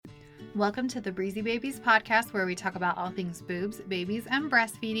Welcome to the Breezy Babies podcast, where we talk about all things boobs, babies, and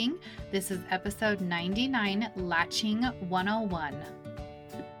breastfeeding. This is episode 99, Latching 101.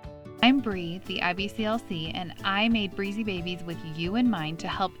 I'm Bree, the IBCLC, and I made Breezy Babies with you in mind to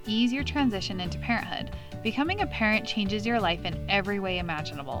help ease your transition into parenthood. Becoming a parent changes your life in every way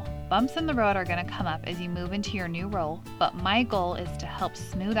imaginable. Bumps in the road are going to come up as you move into your new role, but my goal is to help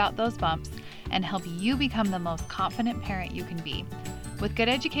smooth out those bumps and help you become the most confident parent you can be. With good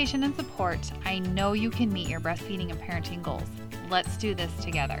education and support, I know you can meet your breastfeeding and parenting goals. Let's do this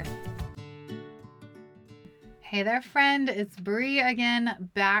together. Hey there, friend. It's Bree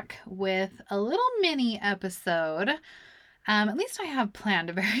again, back with a little mini episode. At least I have planned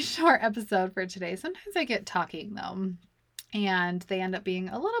a very short episode for today. Sometimes I get talking though, and they end up being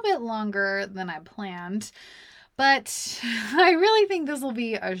a little bit longer than I planned. But I really think this will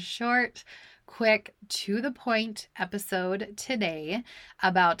be a short, quick, to the point episode today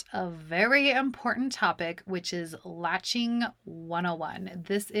about a very important topic, which is Latching 101.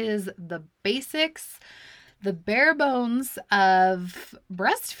 This is the basics, the bare bones of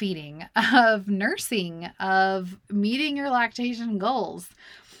breastfeeding, of nursing, of meeting your lactation goals.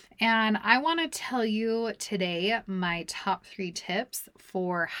 And I want to tell you today my top 3 tips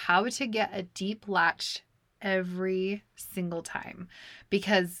for how to get a deep latch every single time.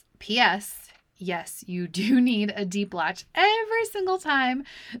 Because P.S., yes, you do need a deep latch every single time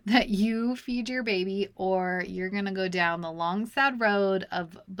that you feed your baby, or you're going to go down the long, sad road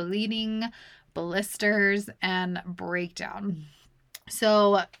of bleeding, blisters, and breakdown.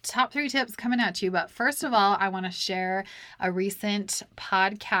 So top 3 tips coming at you. But first of all, I want to share a recent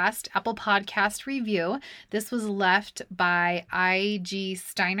podcast, Apple Podcast review. This was left by I.G.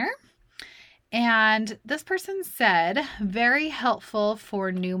 Steiner. And this person said, very helpful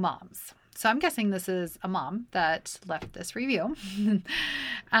for new moms. So I'm guessing this is a mom that left this review.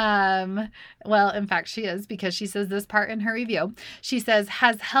 Well, in fact, she is, because she says this part in her review. She says,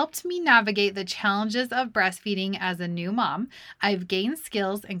 has helped me navigate the challenges of breastfeeding as a new mom. I've gained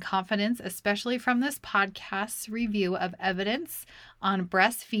skills and confidence, especially from this podcast's review of evidence on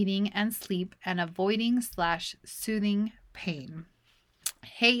breastfeeding and sleep and avoiding/soothing pain.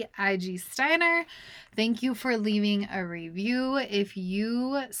 Hey, I.G. Steiner, thank you for leaving a review. If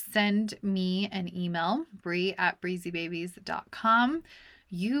you send me an email, bree@breezybabies.com,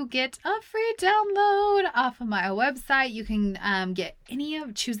 you get a free download off of my website. You can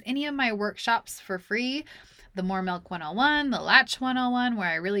choose any of my workshops for free. The More Milk 101, the Latch 101, where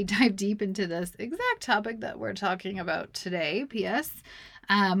I really dive deep into this exact topic that we're talking about today. P.S.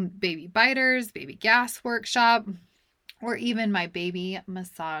 Baby biters, baby gas workshop, or even my baby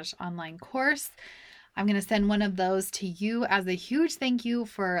massage online course. I'm going to send one of those to you as a huge thank you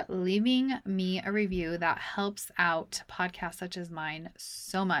for leaving me a review. That helps out podcasts such as mine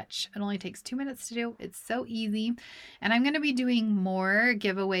so much. It only takes 2 minutes to do. It's so easy. And I'm going to be doing more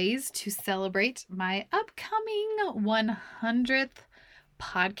giveaways to celebrate my upcoming 100th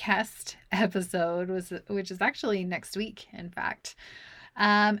podcast episode, which is actually next week, in fact.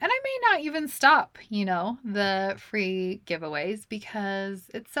 And I may not even stop, the free giveaways, because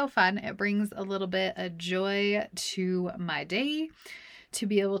it's so fun. It brings a little bit of joy to my day to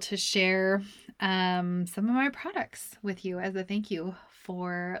be able to share some of my products with you as a thank you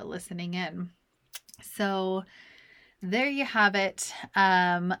for listening in. So there you have it.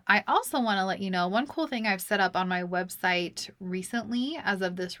 I also want to let you know one cool thing I've set up on my website recently as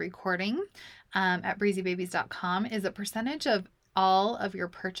of this recording at breezybabies.com is a percentage of all of your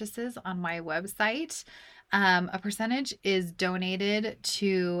purchases on my website. A percentage is donated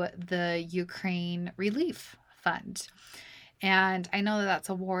to the Ukraine Relief Fund. And I know that that's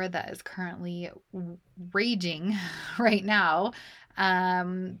a war that is currently raging right now.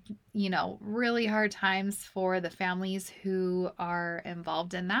 Really hard times for the families who are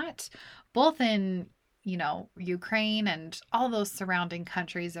involved in that, both in, Ukraine and all those surrounding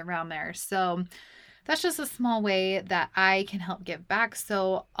countries around there. So that's just a small way that I can help give back.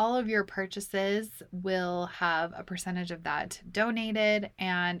 So all of your purchases will have a percentage of that donated,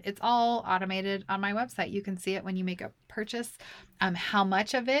 and it's all automated on my website. You can see it when you make a purchase, how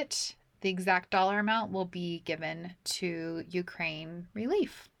much of it, the exact dollar amount, will be given to Ukraine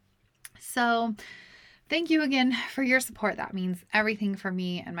relief. So thank you again for your support. That means everything for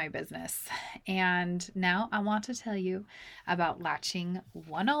me and my business. And now I want to tell you about Latching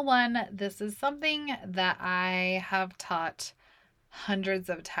 101. This is something that I have taught hundreds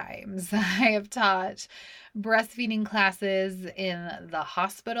of times. I have taught breastfeeding classes in the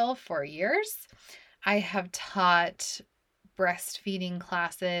hospital for years. I have taught breastfeeding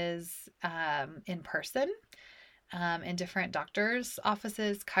classes in person. in different doctors'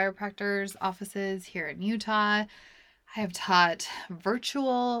 offices, chiropractors' offices here in Utah. I have taught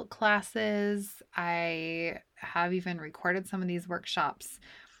virtual classes. I have even recorded some of these workshops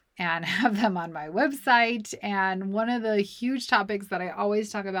and have them on my website. And one of the huge topics that I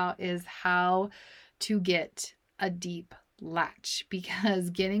always talk about is how to get a deep latch, because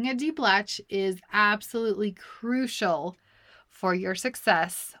getting a deep latch is absolutely crucial for your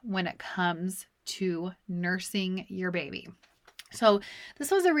success when it comes to nursing your baby. So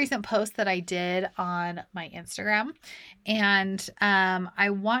this was a recent post that I did on my Instagram, and I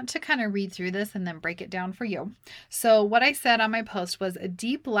want to kind of read through this and then break it down for you. So what I said on my post was a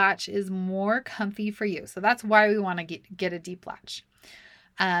deep latch is more comfy for you. So that's why we want to get a deep latch.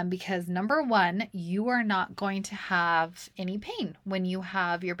 Because number one, you are not going to have any pain when you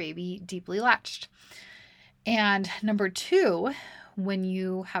have your baby deeply latched. And number two, when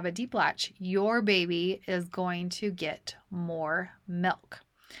you have a deep latch, your baby is going to get more milk.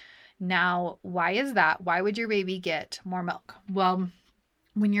 Now, why is that? Why would your baby get more milk? Well,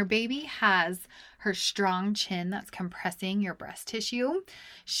 when your baby has her strong chin that's compressing your breast tissue,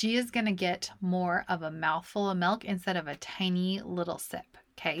 she is going to get more of a mouthful of milk instead of a tiny little sip.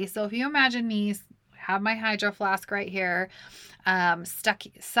 Okay, so if you imagine me have my hydro flask right here,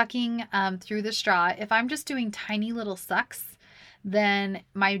 sucking through the straw. If I'm just doing tiny little sucks, then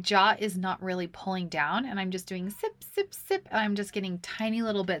my jaw is not really pulling down and I'm just doing sip, sip, sip, and I'm just getting tiny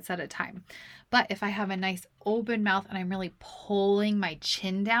little bits at a time. But if I have a nice open mouth and I'm really pulling my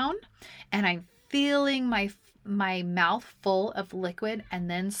chin down and I'm feeling my mouth full of liquid and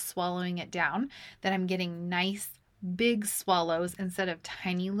then swallowing it down, then I'm getting nice big swallows instead of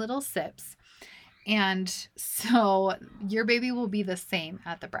tiny little sips. And so your baby will be the same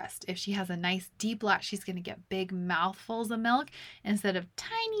at the breast. If she has a nice deep latch, she's going to get big mouthfuls of milk instead of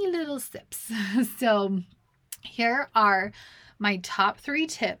tiny little sips. So here are my top 3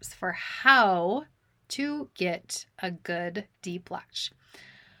 tips for how to get a good deep latch.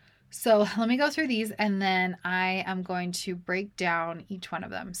 So let me go through these and then I am going to break down each one of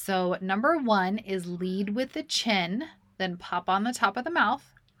them. So number 1 is lead with the chin, then pop on the top of the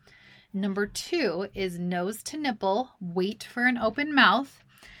mouth. Number 2 is nose to nipple, wait for an open mouth.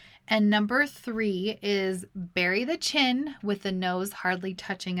 And number 3 is bury the chin with the nose hardly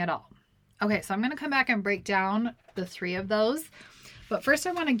touching at all. Okay, so I'm going to come back and break down the 3 of those. But first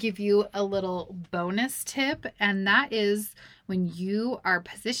I want to give you a little bonus tip, and that is when you are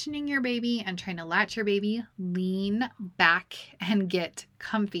positioning your baby and trying to latch your baby, lean back and get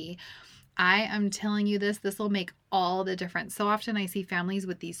comfy. I am telling you this will make all the difference. So often I see families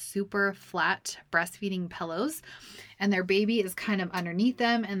with these super flat breastfeeding pillows and their baby is kind of underneath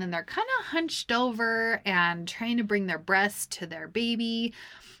them and then they're kind of hunched over and trying to bring their breast to their baby.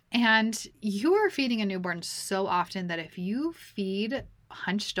 And you are feeding a newborn so often that if you feed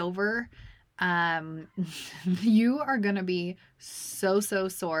hunched over, you are going to be so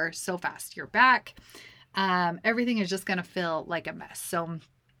sore so fast. Your back, everything is just going to feel like a mess. So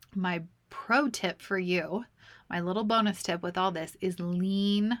my pro tip for you, my little bonus tip with all this is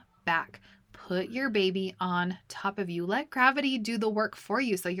lean back. Put your baby on top of you. Let gravity do the work for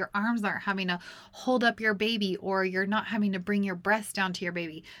you so your arms aren't having to hold up your baby or you're not having to bring your breast down to your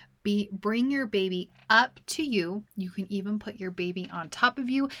baby. Bring your baby up to you. You can even put your baby on top of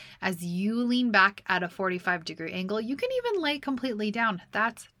you as you lean back at a 45-degree angle. You can even lay completely down.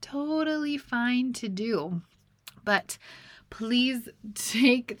 That's totally fine to do. But please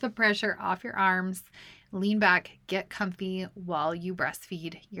take the pressure off your arms, lean back, get comfy while you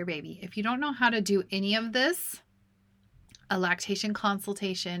breastfeed your baby. If you don't know how to do any of this, a lactation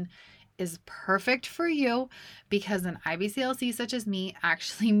consultation is perfect for you because an IBCLC such as me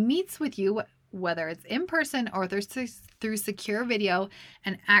actually meets with you, whether it's in person or through secure video,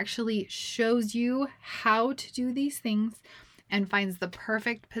 and actually shows you how to do these things and finds the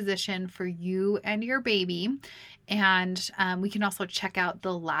perfect position for you and your baby. And we can also check out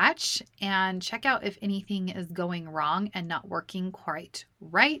the latch and check out if anything is going wrong and not working quite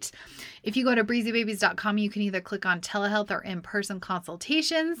right. If you go to breezybabies.com, you can either click on telehealth or in-person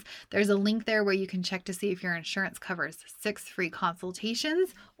consultations. There's a link there where you can check to see if your insurance covers 6 free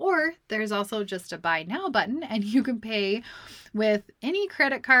consultations, or there's also just a buy now button and you can pay with any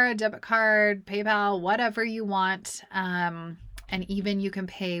credit card, debit card, PayPal, whatever you want. And even you can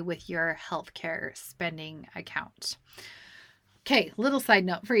pay with your healthcare spending account. Okay, little side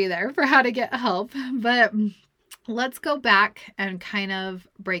note for you there for how to get help, but let's go back and kind of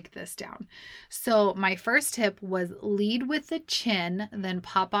break this down. So my first tip was lead with the chin, then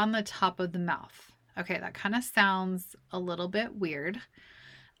pop on the top of the mouth. Okay, that kind of sounds a little bit weird.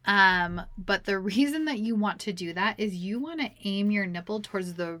 But the reason that you want to do that is you want to aim your nipple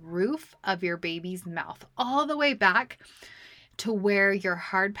towards the roof of your baby's mouth, all the way back to where your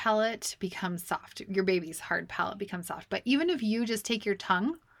hard palate becomes soft. Your baby's hard palate becomes soft. But even if you just take your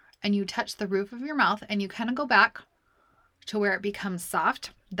tongue and you touch the roof of your mouth and you kind of go back to where it becomes soft,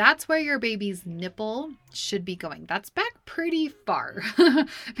 that's where your baby's nipple should be going. That's back pretty far,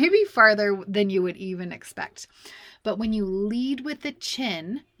 maybe farther than you would even expect. But when you lead with the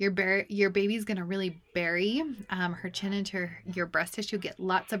chin, your baby's going to really bury her chin into your breast tissue, get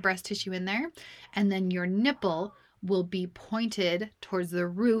lots of breast tissue in there. And then your nipple will be pointed towards the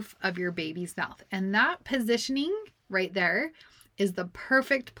roof of your baby's mouth. And that positioning right there is the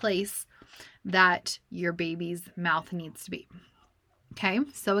perfect place that your baby's mouth needs to be. Okay,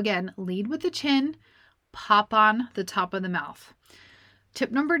 so again, lead with the chin, pop on the top of the mouth.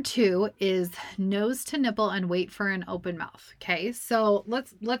 Tip number 2 is nose to nipple and wait for an open mouth. Okay, so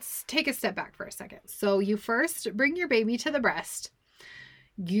let's take a step back for a second. So you first bring your baby to the breast.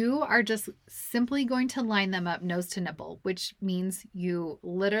 You are just simply going to line them up nose to nipple, which means you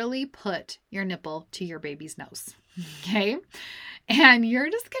literally put your nipple to your baby's nose. Okay, and you're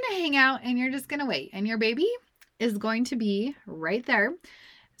just going to hang out and you're just going to wait. And your baby is going to be right there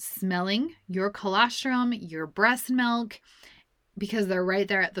smelling your colostrum, your breast milk, because they're right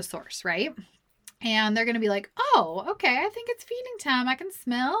there at the source, right? And they're going to be like, oh, okay, I think it's feeding time. I can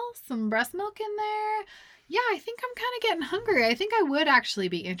smell some breast milk in there. Yeah, I think I'm kind of getting hungry. I think I would actually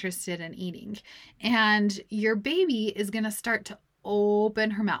be interested in eating. And your baby is going to start to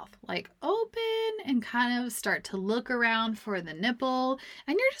open her mouth, like open and kind of start to look around for the nipple.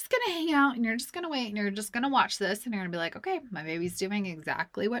 And you're just going to hang out and you're just going to wait and you're just going to watch this. And you're going to be like, okay, my baby's doing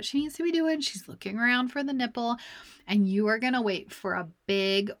exactly what she needs to be doing. She's looking around for the nipple. And you are going to wait for a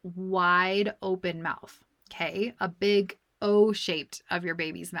big, wide open mouth. Okay, a big O-shaped of your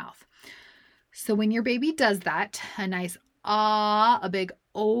baby's mouth. So when your baby does that, a nice a big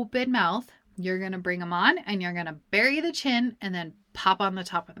open mouth, you're going to bring them on and you're going to bury the chin and then pop on the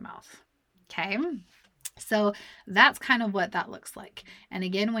top of the mouth. Okay. So that's kind of what that looks like. And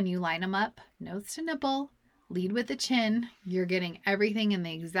again, when you line them up, nose to nipple, lead with the chin, you're getting everything in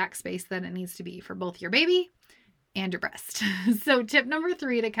the exact space that it needs to be for both your baby and your breast. So tip number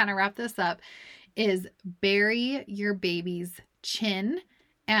 3 to kind of wrap this up is bury your baby's chin.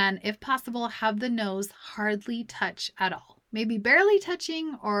 And if possible, have the nose hardly touch at all. Maybe barely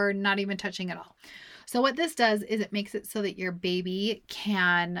touching or not even touching at all. So what this does is it makes it so that your baby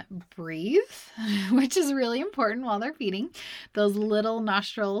can breathe, which is really important while they're feeding. Those little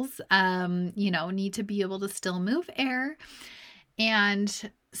nostrils, need to be able to still move air.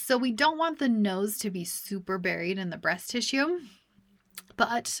 And so we don't want the nose to be super buried in the breast tissue.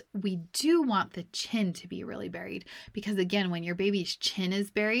 But we do want the chin to be really buried because, again, when your baby's chin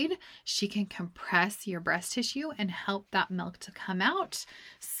is buried, she can compress your breast tissue and help that milk to come out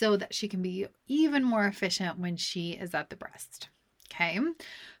so that she can be even more efficient when she is at the breast. Okay,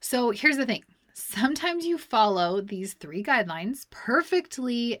 so here's the thing. Sometimes you follow these 3 guidelines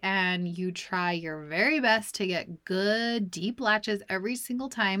perfectly and you try your very best to get good, deep latches every single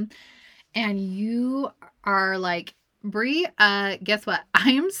time. And you are like, Brie, guess what?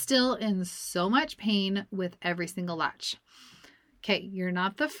 I am still in so much pain with every single latch. Okay, you're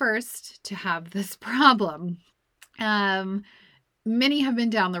not the first to have this problem. Many have been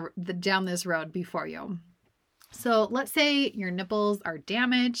down this road before you. So let's say your nipples are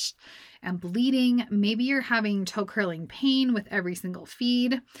damaged and bleeding. Maybe you're having toe curling pain with every single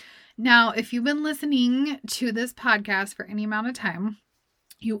feed. Now, if you've been listening to this podcast for any amount of time,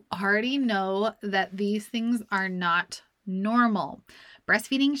 you already know that these things are not normal.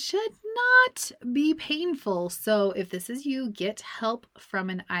 Breastfeeding should not be painful. So if this is you, get help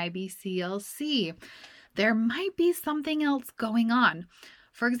from an IBCLC. There might be something else going on.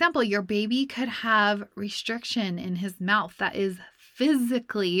 For example, your baby could have restriction in his mouth that is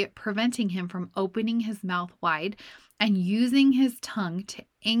physically preventing him from opening his mouth wide and using his tongue to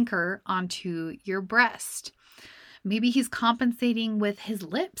anchor onto your breast. Maybe he's compensating with his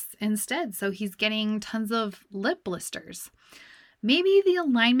lips instead, so he's getting tons of lip blisters. Maybe the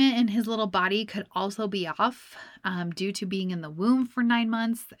alignment in his little body could also be off due to being in the womb for 9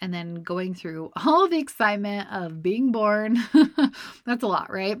 months and then going through all the excitement of being born. That's a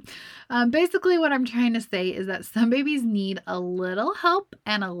lot, right? Basically, what I'm trying to say is that some babies need a little help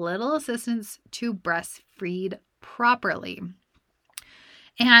and a little assistance to breastfeed properly.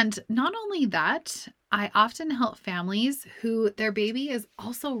 And not only that, I often help families who their baby is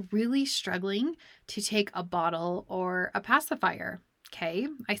also really struggling to take a bottle or a pacifier. Okay,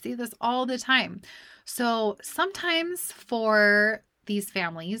 I see this all the time. So sometimes for these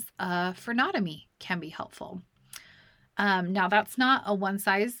families, a frenotomy can be helpful. Now, that's not a one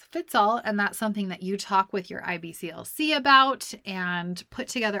size fits all, and that's something that you talk with your IBCLC about and put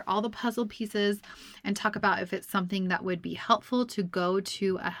together all the puzzle pieces and talk about if it's something that would be helpful to go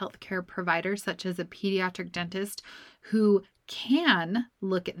to a healthcare provider, such as a pediatric dentist who can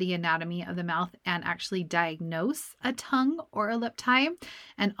look at the anatomy of the mouth and actually diagnose a tongue or a lip tie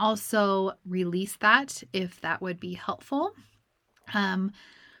and also release that if that would be helpful.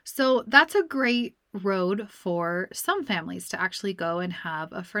 So that's a great road for some families to actually go and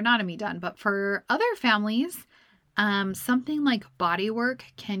have a frenotomy done. But for other families, something like body work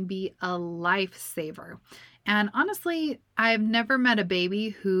can be a lifesaver. And honestly, I've never met a baby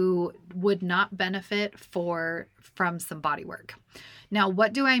who would not benefit from some body work. Now,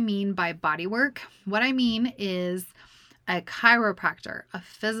 what do I mean by body work? What I mean is a chiropractor, a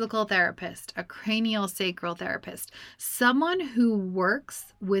physical therapist, a craniosacral therapist, someone who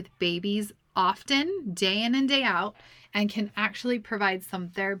works with babies often, day in and day out, and can actually provide some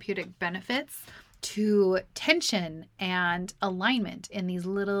therapeutic benefits to tension and alignment in these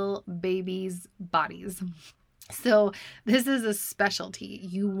little babies' bodies. So this is a specialty.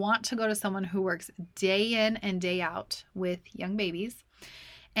 You want to go to someone who works day in and day out with young babies,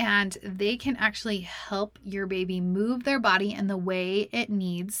 and they can actually help your baby move their body in the way it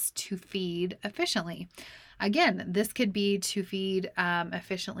needs to feed efficiently. Again, this could be to feed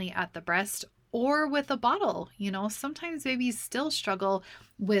efficiently at the breast or with a bottle. Sometimes babies still struggle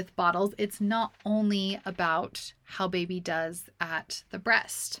with bottles. It's not only about how baby does at the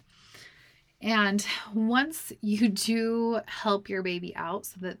breast. And once you do help your baby out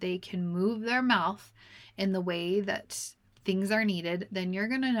so that they can move their mouth in the way that things are needed, then you're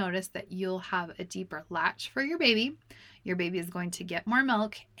going to notice that you'll have a deeper latch for your baby. Your baby is going to get more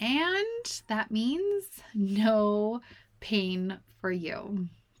milk, and that means no pain for you.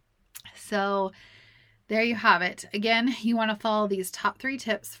 So there you have it. Again, you want to follow these top 3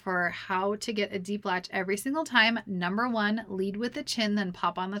 tips for how to get a deep latch every single time. Number 1, lead with the chin, then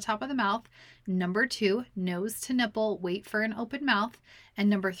pop on the top of the mouth. Number 2, nose to nipple, wait for an open mouth. And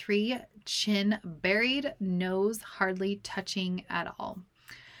number 3, chin buried, nose hardly touching at all.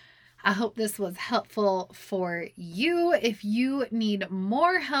 I hope this was helpful for you. If you need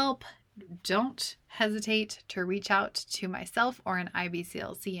more help, don't hesitate to reach out to myself or an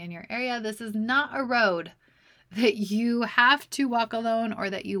IBCLC in your area. This is not a road that you have to walk alone or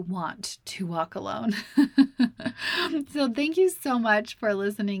that you want to walk alone. So thank you so much for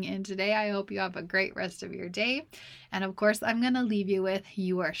listening in today. I hope you have a great rest of your day. And of course, I'm going to leave you with,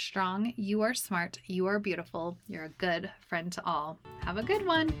 you are strong, you are smart, you are beautiful, you're a good friend to all. Have a good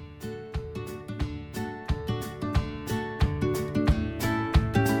one.